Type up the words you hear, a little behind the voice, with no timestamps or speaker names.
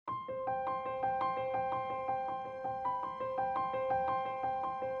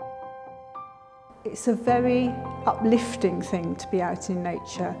It's a very uplifting thing to be out in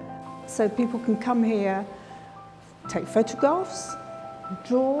nature. So people can come here, take photographs,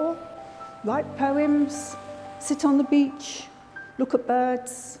 draw, write poems, sit on the beach, look at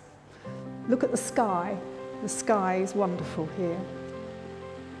birds, look at the sky. The sky is wonderful here.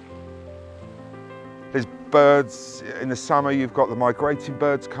 There's birds in the summer, you've got the migrating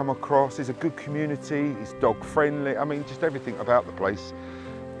birds come across, there's a good community, it's dog friendly, I mean just everything about the place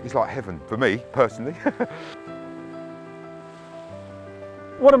is like heaven for me personally.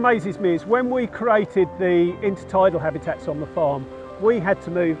 What amazes me is when we created the intertidal habitats on the farm, we had to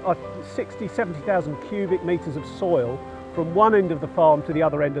move 70,000 cubic metres of soil from one end of the farm to the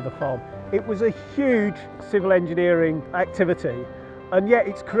other end of the farm. It was a huge civil engineering activity, and yet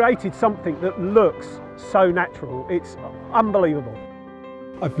it's created something that looks so natural. It's unbelievable.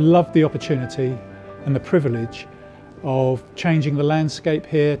 I've loved the opportunity and the privilege of changing the landscape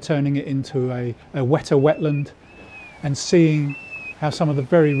here, turning it into a wetter wetland, and seeing how some of the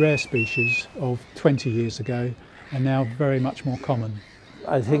very rare species of 20 years ago are now very much more common.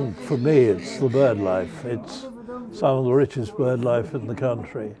 I think for me it's the bird life. It's some of the richest bird life in the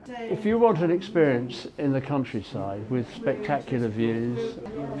country. If you want an experience in the countryside with spectacular views,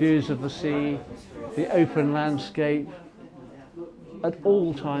 views of the sea, the open landscape, at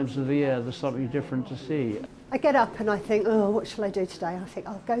all times of the year there's something different to see. I get up and I think, oh, what shall I do today? I think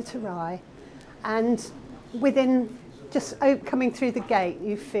I'll go to Rye, and within just coming through the gate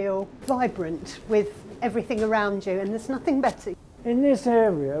you feel vibrant with everything around you, and there's nothing better. In this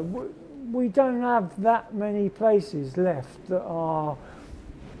area we don't have that many places left that are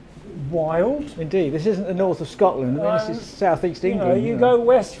wild. Indeed, this isn't the north of Scotland, I mean, this is southeast England. You go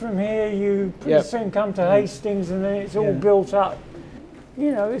west from here, you pretty soon come to Hastings, and then it's all built up.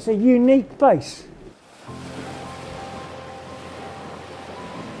 You know, it's a unique place.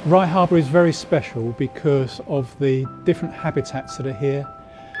 Rye Harbour is very special because of the different habitats that are here,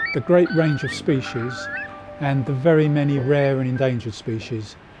 the great range of species and the very many rare and endangered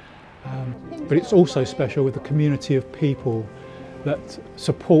species. But it's also special with the community of people that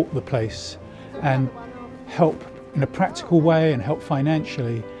support the place and help in a practical way and help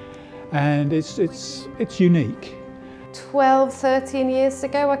financially, and it's unique. 12, 13 years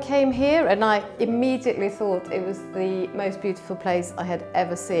ago I came here and I immediately thought it was the most beautiful place I had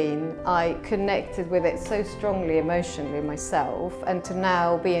ever seen. I connected with it so strongly emotionally myself, and to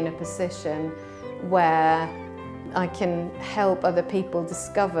now be in a position where I can help other people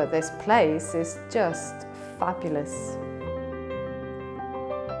discover this place is just fabulous.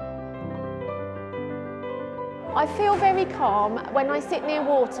 I feel very calm. When I sit near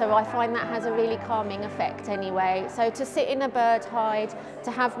water, I find that has a really calming effect anyway. So to sit in a bird hide,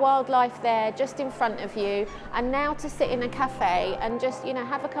 to have wildlife there just in front of you, and now to sit in a cafe and just, you know,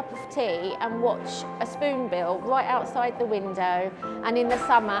 have a cup of tea and watch a spoonbill right outside the window, and in the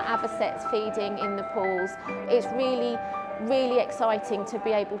summer avocets feeding in the pools. It's really, really exciting to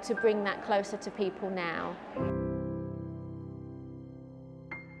be able to bring that closer to people now.